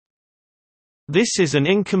This is an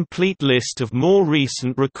incomplete list of more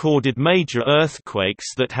recent recorded major earthquakes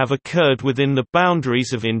that have occurred within the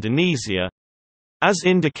boundaries of Indonesia, as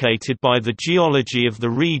indicated by the geology of the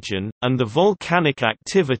region, and the volcanic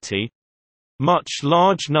activity. Much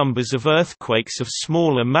large numbers of earthquakes of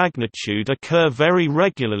smaller magnitude occur very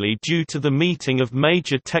regularly due to the meeting of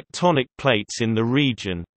major tectonic plates in the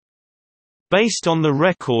region. Based on the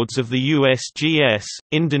records of the USGS,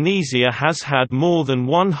 Indonesia has had more than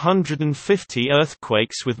 150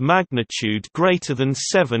 earthquakes with magnitude greater than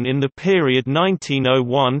 7 in the period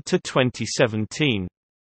 1901 to 2017.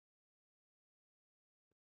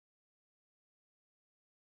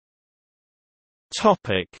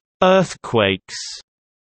 Topic: Earthquakes.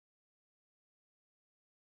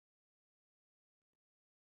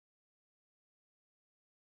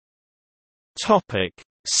 Topic: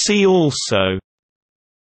 See also: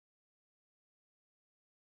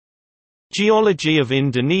 Geology of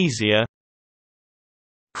Indonesia,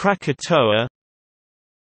 Krakatoa,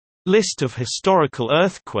 List of historical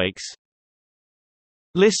earthquakes,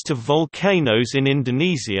 List of volcanoes in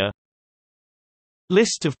Indonesia,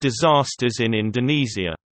 List of disasters in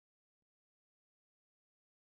Indonesia.